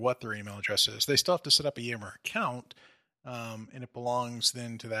matter what their email address is. They still have to set up a Yammer account, and it belongs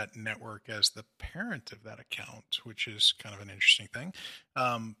then to that network as the parent of that account, which is kind of an interesting thing.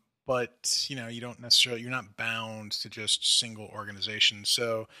 But, you don't necessarily, you're not bound to just single organizations.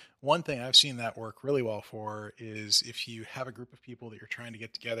 So one thing I've seen that work really well for is if you have a group of people that you're trying to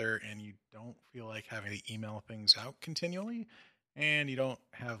get together and you don't feel like having to email things out continually, and you don't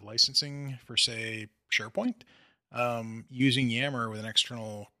have licensing for, say, SharePoint, using Yammer with an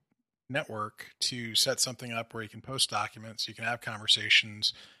external network to set something up where you can post documents, you can have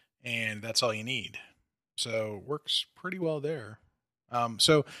conversations, and that's all you need. So it works pretty well there.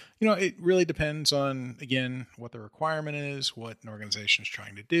 So, it really depends on, again, what the requirement is, what an organization is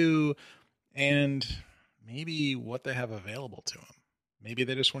trying to do, and maybe what they have available to them. Maybe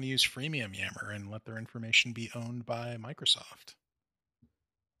they just want to use freemium Yammer and let their information be owned by Microsoft.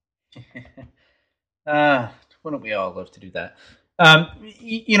 Wouldn't we all love to do that?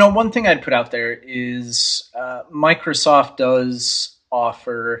 One thing I'd put out there is Microsoft does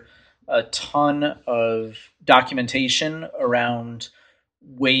offer a ton of documentation around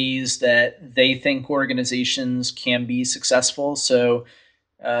ways that they think organizations can be successful. So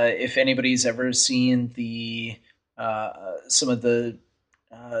if anybody's ever seen the some of the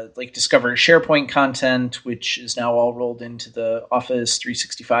like Discover SharePoint content, which is now all rolled into the Office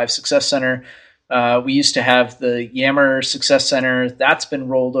 365 Success Center. We used to have the Yammer Success Center. That's been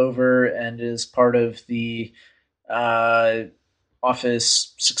rolled over and is part of the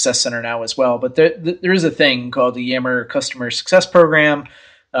Office Success Center now as well. But there is a thing called the Yammer Customer Success Program.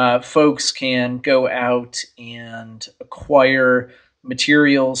 Folks can go out and acquire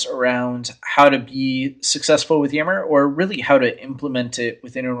materials around how to be successful with Yammer, or really how to implement it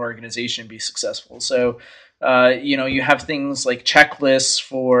within an organization and be successful. So, you have things like checklists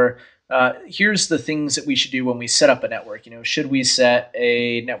for here's the things that we should do when we set up a network. Should we set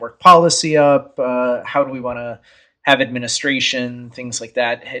a network policy up? How do we want to have administration? Things like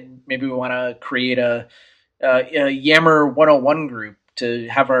that. Maybe we want to create a Yammer 101 group to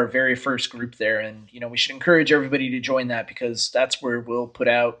have our very first group there. And, we should encourage everybody to join that, because that's where we'll put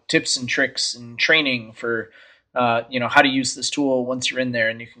out tips and tricks and training for, how to use this tool once you're in there,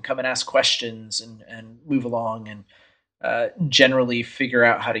 and you can come and ask questions and move along and generally figure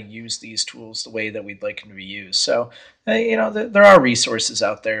out how to use these tools the way that we'd like them to be used. So, there are resources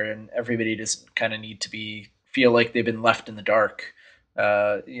out there, and everybody doesn't kind of need to feel like they've been left in the dark.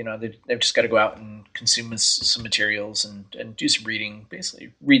 They've just got to go out and consume some materials and do some reading,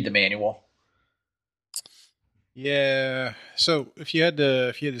 basically read the manual. Yeah. So if you had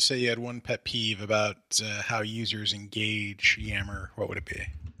to say you had one pet peeve about how users engage Yammer, what would it be?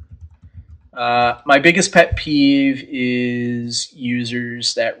 My biggest pet peeve is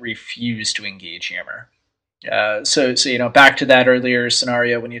users that refuse to engage Yammer. So back to that earlier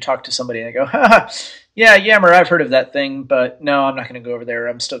scenario when you talk to somebody and they go, yeah, Yammer, I've heard of that thing, but no, I'm not going to go over there.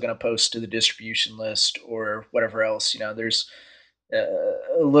 I'm still going to post to the distribution list or whatever else.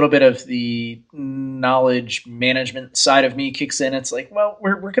 a little bit of the knowledge management side of me kicks in. It's like, well,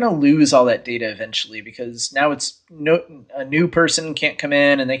 we're going to lose all that data eventually, because now a new person can't come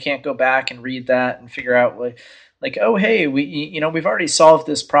in and they can't go back and read that and figure out like, oh, hey, we've already solved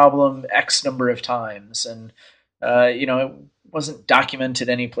this problem X number of times. And, it wasn't documented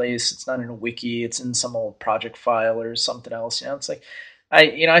any place. It's not in a wiki. It's in some old project file or something else. It's like,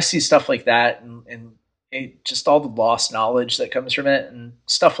 I see stuff like that, and just all the lost knowledge that comes from it and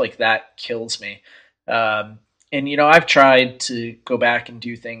stuff like that kills me. And I've tried to go back and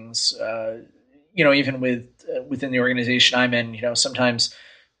do things, even within the organization I'm in. Sometimes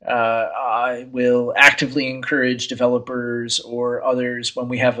I will actively encourage developers or others, when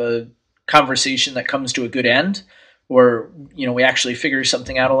we have a conversation that comes to a good end, or we actually figure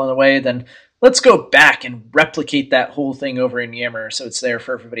something out along the way, then let's go back and replicate that whole thing over in Yammer so it's there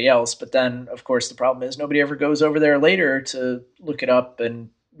for everybody else. But then, of course, the problem is nobody ever goes over there later to look it up and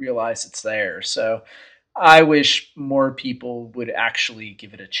realize it's there. So I wish more people would actually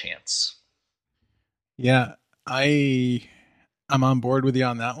give it a chance. Yeah, I'm on board with you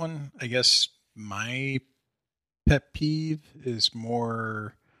on that one. I guess my pet peeve is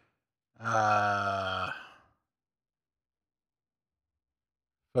more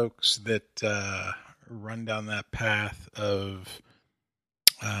folks that run down that path of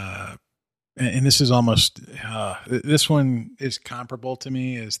and this is almost this one is comparable to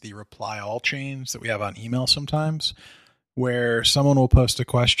me as the reply all chains that we have on email sometimes, where someone will post a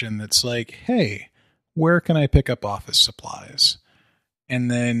question that's like, hey, where can I pick up office supplies? And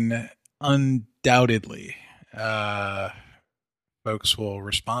then undoubtedly folks will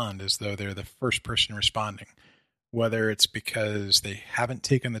respond as though they're the first person responding, whether it's because they haven't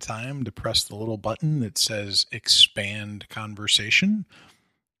taken the time to press the little button that says expand conversation,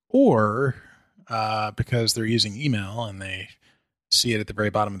 or because they're using email and they see it at the very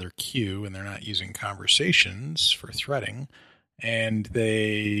bottom of their queue and they're not using conversations for threading, and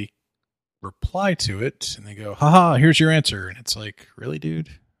they reply to it and they go, haha, here's your answer. And it's like, really, dude?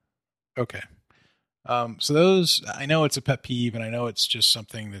 Okay. So those, I know it's a pet peeve, and I know it's just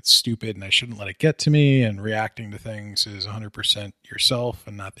something that's stupid and I shouldn't let it get to me, and reacting to things is 100% yourself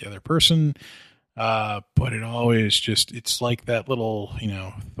and not the other person. But it always just, it's like that little,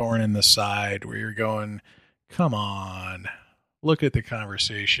 thorn in the side where you're going, come on, look at the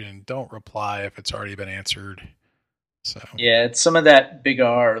conversation. Don't reply if it's already been answered. So yeah, it's some of that big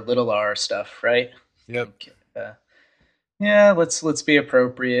R, little r stuff, right? Yep. Yeah, let's be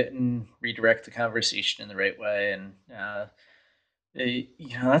appropriate and redirect the conversation in the right way. And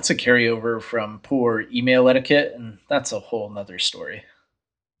that's a carryover from poor email etiquette, and that's a whole nother story.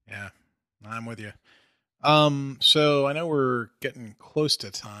 Yeah, I'm with you. So I know we're getting close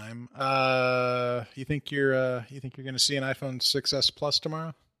to time. You think you're going to see an iPhone 6s Plus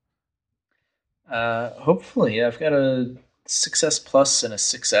tomorrow? Hopefully, I've got a 6S Plus and a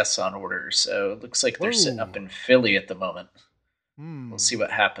 6S on order, so it looks like they're sitting up in Philly at the moment. We'll see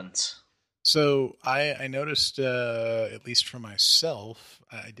what happens. So I noticed, at least for myself,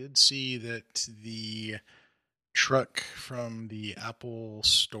 I did see that the truck from the Apple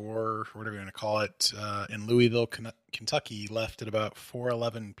store, or whatever you want to call it, in Louisville, Kentucky, left at about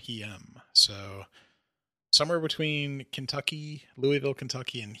 4:11 p.m. So somewhere between Louisville,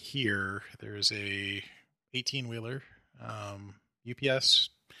 Kentucky, and here, there's a 18-wheeler, UPS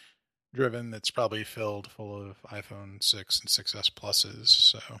driven, that's probably filled full of iPhone 6 and 6S Pluses.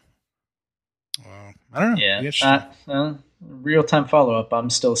 So, I don't know. Yeah. Real-time follow-up. I'm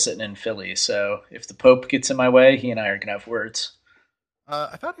still sitting in Philly, so if the Pope gets in my way, he and I are going to have words.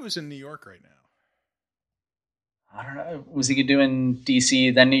 I thought he was in New York right now. I don't know. Was he doing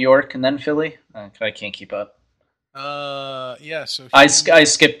DC, then New York, and then Philly? I can't keep up. Yeah. So I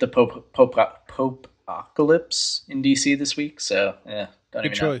skipped the Pope-apocalypse in DC this week, so yeah.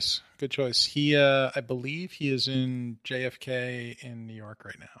 Good choice. Good choice. He, I believe he is in JFK in New York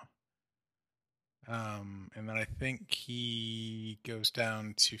right now. And then I think he goes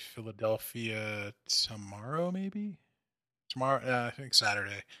down to Philadelphia tomorrow, maybe? Tomorrow, I think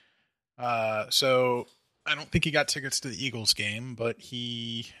Saturday. So I don't think he got tickets to the Eagles game, but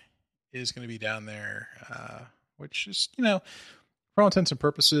he is going to be down there, which is, for all intents and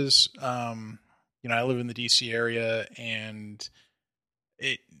purposes, I live in the DC area, and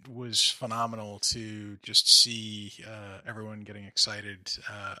it was phenomenal to just see everyone getting excited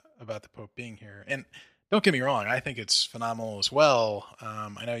about the Pope being here. And don't get me wrong, I think it's phenomenal as well.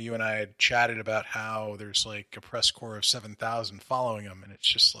 I know you and I had chatted about how there's like a press corps of 7,000 following him, and it's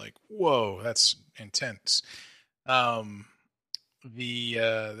just like, whoa, that's intense. The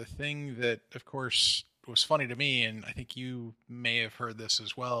thing that, of course, was funny to me, and I think you may have heard this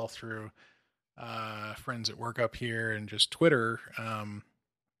as well through friends at work up here and just Twitter,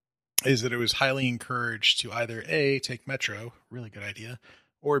 is that it was highly encouraged to either A, take Metro, really good idea,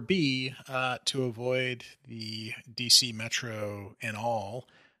 or B, to avoid the DC Metro and all,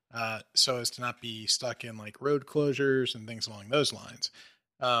 so as to not be stuck in like road closures and things along those lines.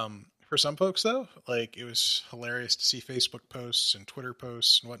 For some folks, though, like it was hilarious to see Facebook posts and Twitter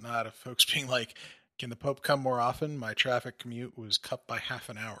posts and whatnot of folks being like, "Can the Pope come more often? My traffic commute was cut by half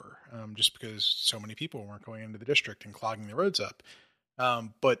an hour, just because so many people weren't going into the district and clogging the roads up."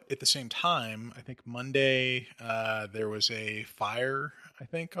 But at the same time, I think Monday there was a fire, I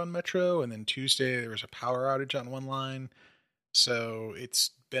think, on Metro, and then Tuesday there was a power outage on one line. So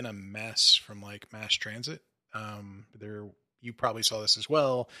it's been a mess from like mass transit. You probably saw this as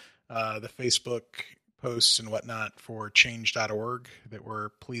well. The Facebook posts and whatnot for change.org that were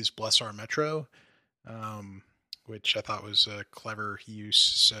 "Please bless our Metro," which I thought was a clever use.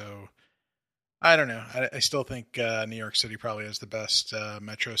 So I don't know. I still think New York City probably has the best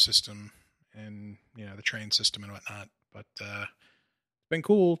metro system and, the train system and whatnot. But it's been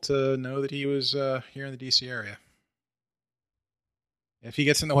cool to know that he was here in the DC area. If he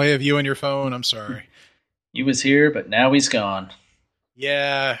gets in the way of you and your phone, I'm sorry. He was here, but now he's gone.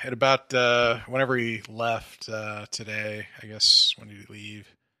 Yeah, at about whenever he left today, I guess. When did he leave?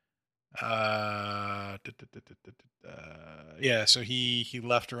 Yeah, so he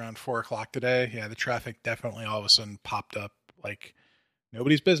left around 4:00 today. Yeah, the traffic definitely all of a sudden popped up like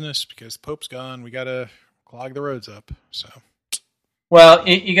nobody's business because the Pope's gone. We gotta clog the roads up. So, well,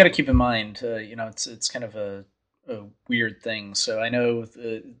 you got to keep in mind, it's kind of a weird thing. So I know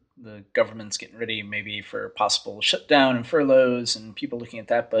the government's getting ready maybe for possible shutdown and furloughs and people looking at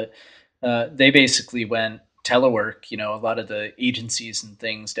that, but they basically went telework. A lot of the agencies and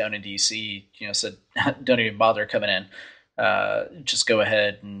things down in DC, said, don't even bother coming in. Just go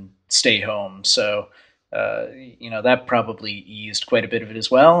ahead and stay home. So, that probably eased quite a bit of it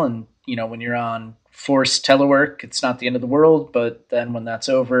as well. And, when you're on forced telework, it's not the end of the world, but then when that's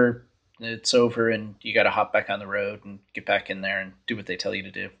over, it's over and you got to hop back on the road and get back in there and do what they tell you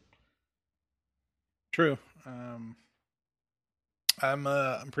to do. True. I'm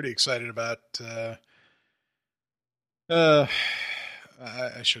pretty excited about,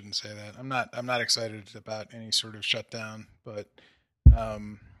 I shouldn't say that. I'm not excited about any sort of shutdown, but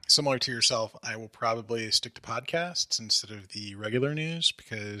similar to yourself, I will probably stick to podcasts instead of the regular news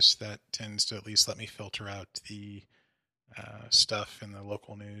because that tends to at least let me filter out the stuff in the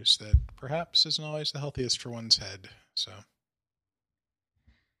local news that perhaps isn't always the healthiest for one's head. So,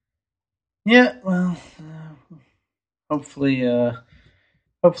 yeah, well, hopefully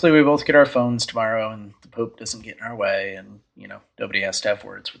we both get our phones tomorrow and the Pope doesn't get in our way and, nobody has to have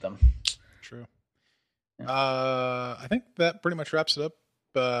words with them. True. Yeah. I think that pretty much wraps it up,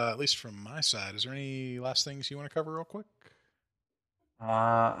 at least from my side. Is there any last things you want to cover real quick?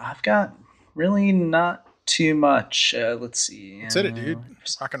 I've got really not too much. Let's see. That's it, dude.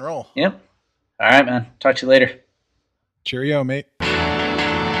 Rock and roll. Yep. All right, man. Talk to you later. Cheerio, mate.